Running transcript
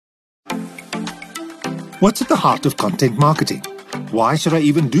What's at the heart of content marketing? Why should I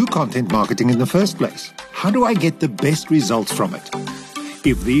even do content marketing in the first place? How do I get the best results from it?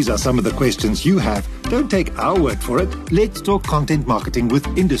 If these are some of the questions you have, don't take our word for it. Let's talk content marketing with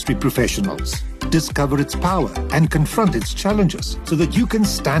industry professionals. Discover its power and confront its challenges so that you can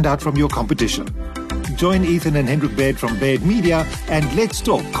stand out from your competition. Join Ethan and Hendrik Baird from Baird Media and let's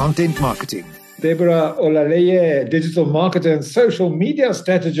talk content marketing. Deborah Olaleye, digital marketer and social media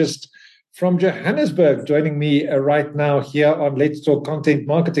strategist from Johannesburg, joining me right now here on Let's Talk Content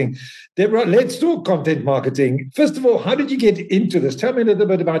Marketing. Deborah, let's talk content marketing. First of all, how did you get into this? Tell me a little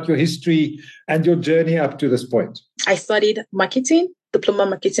bit about your history and your journey up to this point. I studied marketing, diploma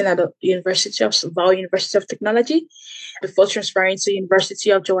marketing at the University of Technology, before transferring to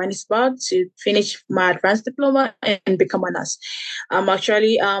University of Johannesburg to finish my advanced diploma and become a nurse. I'm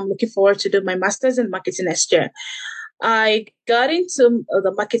actually looking forward to do my master's in marketing next year. I got into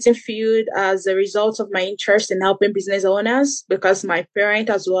the marketing field as a result of my interest in helping business owners because my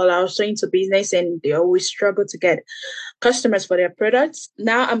parents as well are also into business and they always struggle to get customers for their products.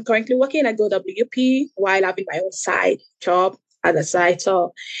 Now I'm currently working at GoWP while having my own side job at the side.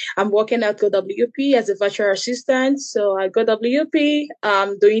 So I'm working at GoWP as a virtual assistant. So at GoWP,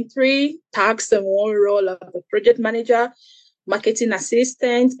 I'm doing 3 tasks and 1 role of a project manager, marketing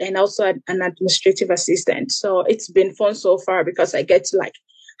assistant, and also an administrative assistant. So it's been fun so far because I get to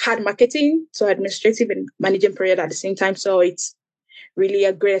hard marketing, so administrative and managing project at the same time. So it's really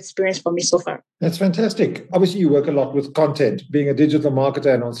a great experience for me so far. That's fantastic. Obviously, you work a lot with content, being a digital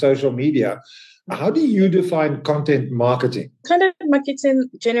marketer and on social media. How do you define content marketing? Content marketing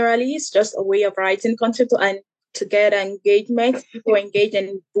generally is just a way of writing content to get engagement, people engage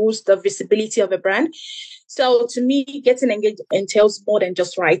and boost the visibility of a brand. So to me, getting engaged entails more than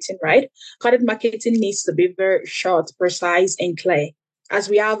just writing, right? Content marketing needs to be very short, precise, and clear. As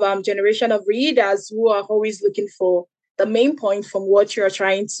we have generation of readers who are always looking for the main point from what you're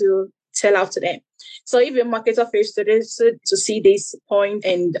trying to tell out to them. So if a marketer fails to see this point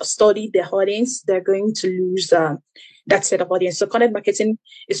and study the audience, they're going to lose that set of audience. So content marketing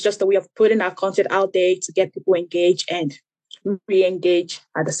is just a way of putting our content out there to get people engaged and re-engage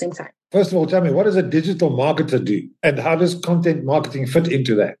at the same time. First of all, tell me, what does a digital marketer do? And how does content marketing fit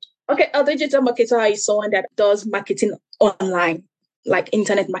into that? Okay, a digital marketer is someone that does marketing online, like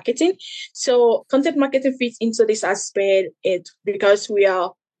internet marketing. So content marketing fits into this aspect because we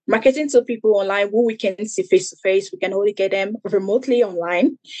are marketing to people online who we can see face to face. We can only get them remotely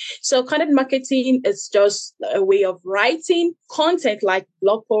online. So content marketing is just a way of writing content like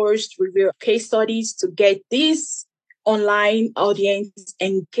blog posts, review case studies to get these online audience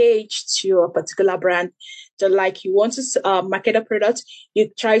engaged to a particular brand. So like you want to market a product,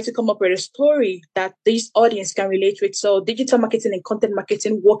 you try to come up with a story that this audience can relate with. So digital marketing and content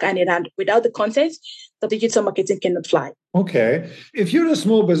marketing work hand in hand. Without the content, the digital marketing cannot fly. Okay. If you're a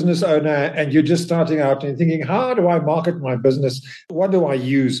small business owner and you're just starting out and thinking, how do I market my business? What do I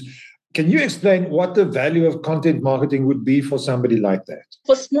use? Can you explain what the value of content marketing would be for somebody like that?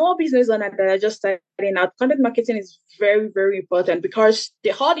 For small business owners that are just starting out, content marketing is very, very important because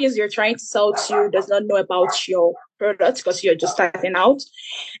the audience you're trying to sell to does not know about your product because you're just starting out.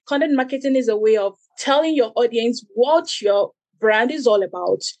 Content marketing is a way of telling your audience what your brand is all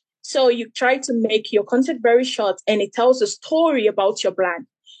about. So you try to make your content very short and it tells a story about your brand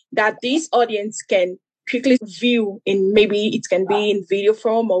that this audience can quickly view in, maybe it can be in video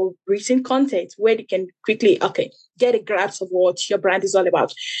form or written content where they can quickly, get a grasp of what your brand is all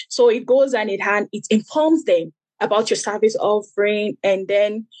about. So it goes hand in hand, it informs them about your service offering and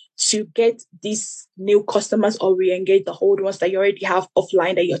then to get these new customers or re-engage the old ones that you already have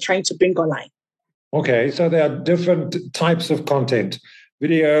offline that you're trying to bring online. Okay, so there are different types of content,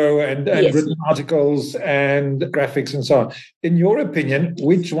 video and yes, written articles and graphics and so on. In your opinion,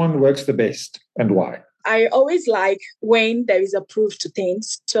 which one works the best and why? I always like when there is a proof to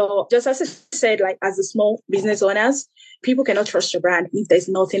things. So just as I said, as a small business owners, people cannot trust your brand if there's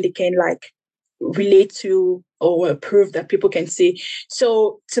nothing they can relate to or prove that people can see.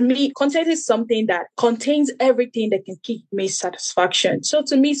 So to me, content is something that contains everything that can keep me satisfaction. So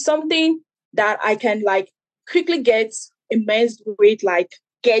to me, something that I can quickly get immersed with,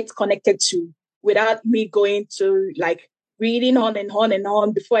 get connected to without me going to reading on and on and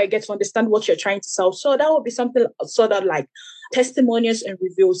on before I get to understand what you're trying to sell. So that would be something sort of like testimonials and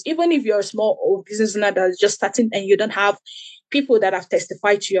reviews. Even if you're a small business owner that is just starting and you don't have people that have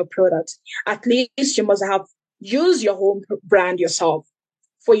testified to your product, at least you must have used your own brand yourself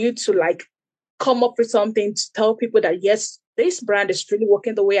for you to come up with something to tell people that, yes, this brand is really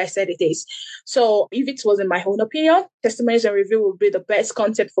working the way I said it is. So if it was in my own opinion, testimonials and review would be the best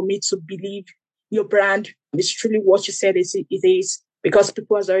content for me to believe your brand is truly what you said it is, because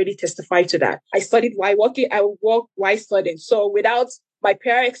people has already testified to that. I studied while working, I work while studying. So without my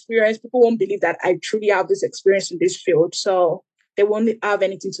prior experience, people won't believe that I truly have this experience in this field. So they won't have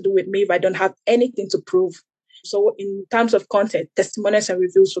anything to do with me if I don't have anything to prove. So in terms of content, testimonials and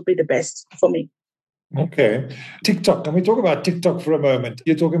reviews will be the best for me. Okay. TikTok. Can we talk about TikTok for a moment?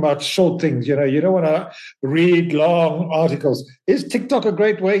 You're talking about short things. You don't want to read long articles. Is TikTok a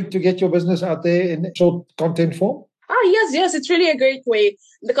great way to get your business out there in short content form? Yes. It's really a great way,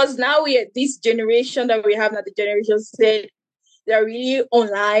 because now we are this generation that we have now, the generation said they're really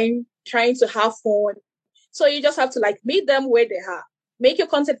online, trying to have fun. So you just have to meet them where they are. Make your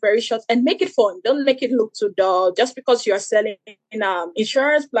content very short and make it fun. Don't make it look too dull. Just because you are selling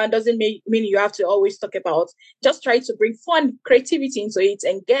insurance plan doesn't mean you have to always talk about. Just try to bring fun, creativity into it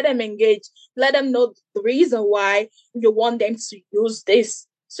and get them engaged. Let them know the reason why you want them to use this.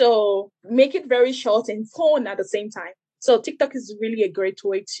 So make it very short and fun at the same time. So TikTok is really a great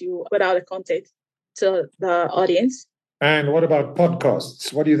way to put out the content to the audience. And what about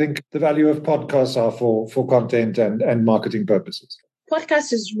podcasts? What do you think the value of podcasts are for content and marketing purposes?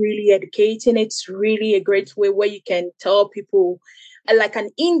 Podcast is really educating. It's really a great way where you can tell people like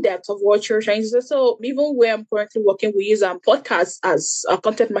an in-depth of what you're trying to do. So even where I'm currently working, we use podcasts as a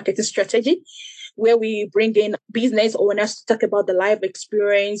content marketing strategy, where we bring in business owners to talk about the life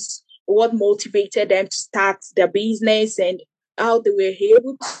experience, what motivated them to start their business, and how they were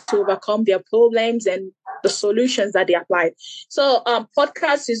able to overcome their problems and the solutions that they applied. So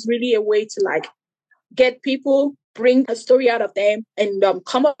podcast is really a way to get people, bring a story out of them, and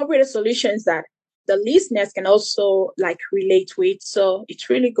come up with the solutions that the listeners can also relate with. So it's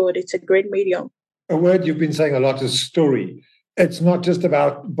really good. It's a great medium. A word you've been saying a lot is story. It's not just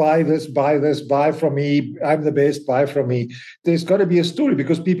about buy this, buy from me, I'm the best, buy from me. There's got to be a story,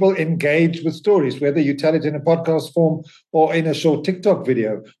 because people engage with stories, whether you tell it in a podcast form or in a short TikTok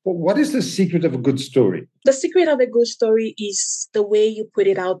video. But what is the secret of a good story? The secret of a good story is the way you put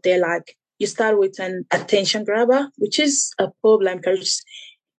it out there. You start with an attention grabber, which is a problem, because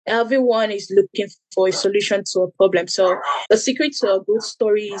everyone is looking for a solution to a problem. So the secret to a good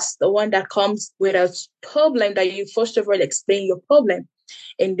story is the one that comes with a problem that you first of all explain your problem,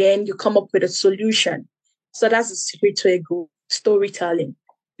 and then you come up with a solution. So that's the secret to a good storytelling.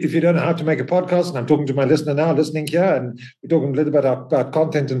 If you don't know how to make a podcast, and I'm talking to my listener now, listening here, and we're talking a little bit about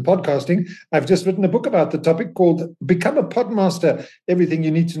content and podcasting, I've just written a book about the topic called Become a Podmaster, Everything You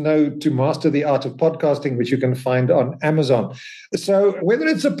Need to Know to Master the Art of Podcasting, which you can find on Amazon. So whether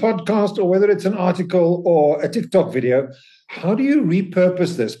it's a podcast or whether it's an article or a TikTok video, how do you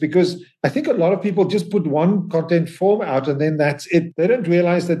repurpose this? Because I think a lot of people just put one content form out and then that's it. They don't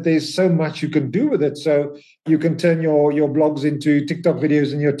realize that there's so much you can do with it. So you can turn your blogs into TikTok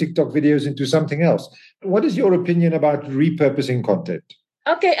videos and your TikTok videos into something else. What is your opinion about repurposing content?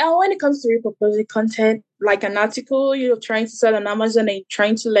 Okay, and when it comes to repurposing content, like an article you're trying to sell on Amazon and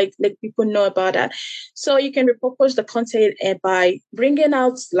trying to let people know about that. So you can repurpose the content by bringing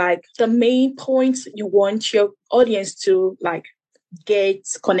out the main points you want your audience to get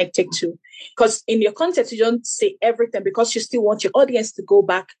connected to. Because in your content, you don't say everything, because you still want your audience to go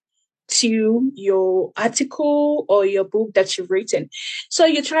back to your article or your book that you've written. So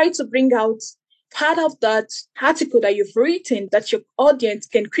you try to bring out part of that article that you've written that your audience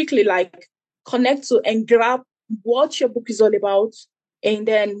can quickly connect to and grab what your book is all about, and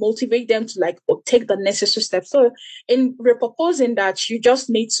then motivate them to take the necessary steps. So in repurposing that, you just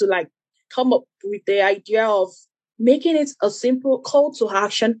need to come up with the idea of making it a simple call to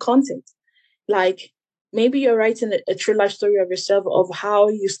action content. Maybe you're writing a true life story of yourself, of how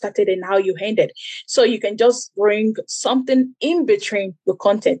you started and how you ended. So you can just bring something in between the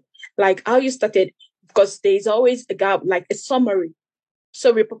content, like how you started, because there's always a gap, a summary.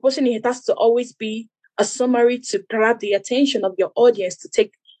 So repurposing it has to always be a summary to grab the attention of your audience to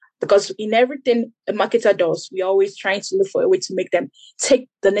take, because in everything a marketer does, we're always trying to look for a way to make them take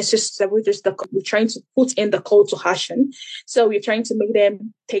the necessary step. We're trying to put in the call to action. So we're trying to make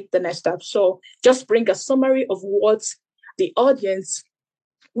them take the next step. So just bring a summary of what the audience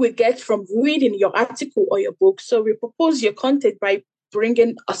will get from reading your article or your book. So repurpose your content by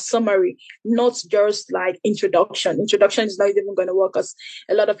bringing a summary, not just introduction. Introduction is not even going to work, because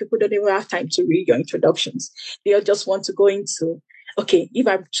a lot of people don't even have time to read your introductions. They'll just want to go into, okay, if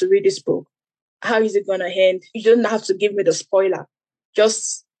I'm to read this book, how is it going to end? You don't have to give me the spoiler.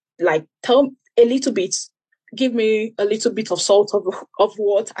 Just tell a little bit, give me a little bit of salt of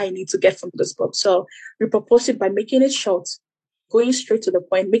what I need to get from this book. So repurpose it by making it short, going straight to the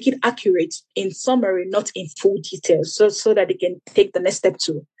point, make it accurate in summary, not in full detail, so that they can take the next step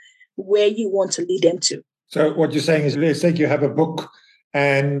to where you want to lead them to. So what you're saying is, let's say you have a book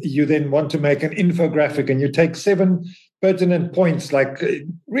and you then want to make an infographic and you take 7 pertinent points, like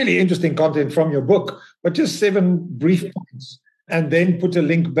really interesting content from your book, but just 7 brief points, and then put a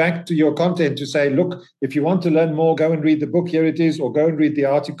link back to your content to say, look, if you want to learn more, go and read the book, here it is, or go and read the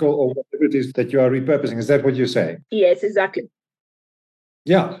article or whatever it is that you are repurposing. Is that what you're saying? Yes, exactly.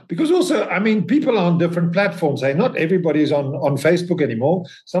 Yeah, because also, I mean, people are on different platforms. Not everybody is on Facebook anymore.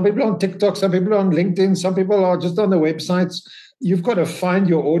 Some people are on TikTok, some people are on LinkedIn, some people are just on the websites. You've got to find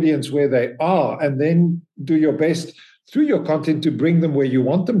your audience where they are and then do your best through your content to bring them where you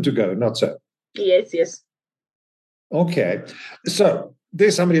want them to go, not so? Yes. Okay. So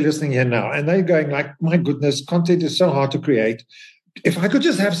there's somebody listening here now and they're going like, my goodness, content is so hard to create. If I could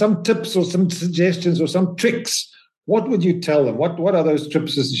just have some tips or some suggestions or some tricks, what would you tell them? What are those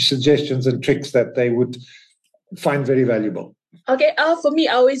tips, suggestions and tricks that they would find very valuable? Okay, for me,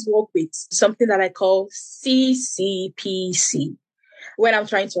 I always work with something that I call CCPC. When I'm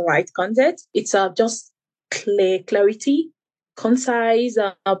trying to write content, it's just clarity, concise,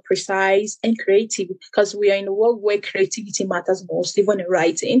 precise, and creative. Because we are in a world where creativity matters most, even in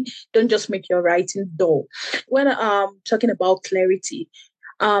writing. Don't just make your writing dull. When I'm talking about clarity,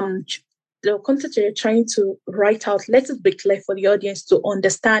 the content you're trying to write out, let it be clear for the audience to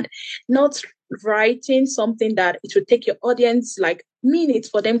understand, not writing something that it will take your audience like minutes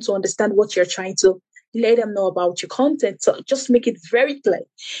for them to understand what you're trying to let them know about your content. So just make it very clear.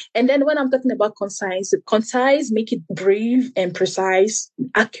 And then when I'm talking about concise, make it brief and precise,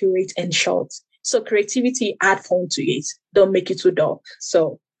 accurate and short. So creativity, add fun to it. Don't make it too dull.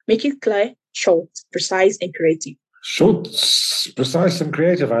 So make it clear, short, precise, and creative. Short, precise, and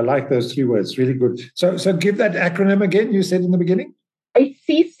creative. I like those 3 words. Really good. So give that acronym again. You said in the beginning. It's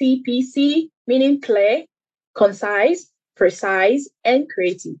CCPC, meaning clear, concise, precise, and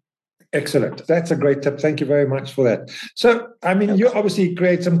creative. Excellent. That's a great tip. Thank you very much for that. So, I mean, you obviously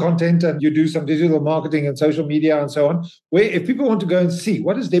create some content and you do some digital marketing and social media and so on. Where, if people want to go and see,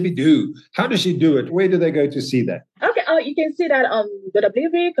 what does Debbie do? How does she do it? Where do they go to see that? Okay, you can see that on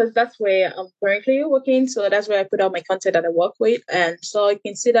GoWP because that's where I'm currently working. So that's where I put out my content that I work with. And so you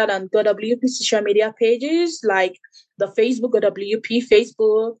can see that on GoWP social media pages like the Facebook, GoWP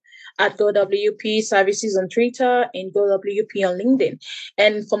Facebook, at GoWP services on Twitter and GoWP on LinkedIn.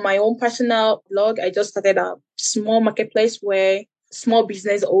 And for my own personal blog, I just started a small marketplace where small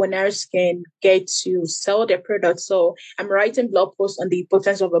business owners can get to sell their products. So I'm writing blog posts on the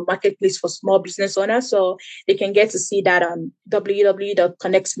importance of a marketplace for small business owners. So they can get to see that on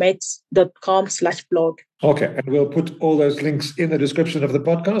www.connectsmed.com/blog. Okay. And we'll put all those links in the description of the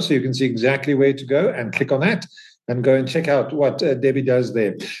podcast so you can see exactly where to go and click on that and go and check out what Debbie does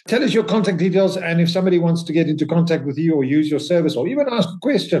there. Tell us your contact details, and if somebody wants to get into contact with you or use your service or even ask a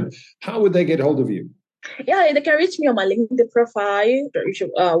question, how would they get hold of you? Yeah, they can reach me on my LinkedIn profile, which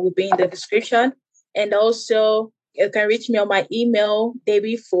will be in the description. And also, you can reach me on my email,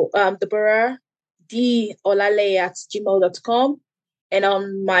 Deborah, Olaleye@gmail.com, and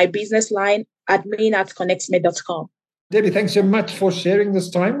on my business line, admin@connectsmed.com. Debbie, thanks so much for sharing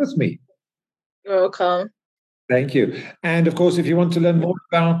this time with me. You're welcome. Thank you. And of course, if you want to learn more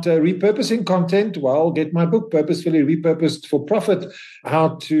about repurposing content, well, get my book, Purposefully Repurposed for Profit,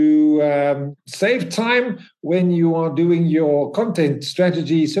 how to save time when you are doing your content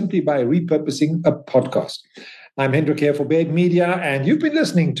strategy simply by repurposing a podcast. I'm Hendrik here for Baird Media, and you've been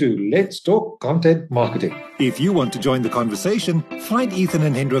listening to Let's Talk Content Marketing. If you want to join the conversation, find Ethan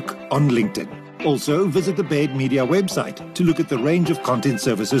and Hendrik on LinkedIn. Also, visit the Baird Media website to look at the range of content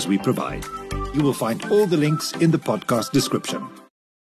services we provide. You will find all the links in the podcast description.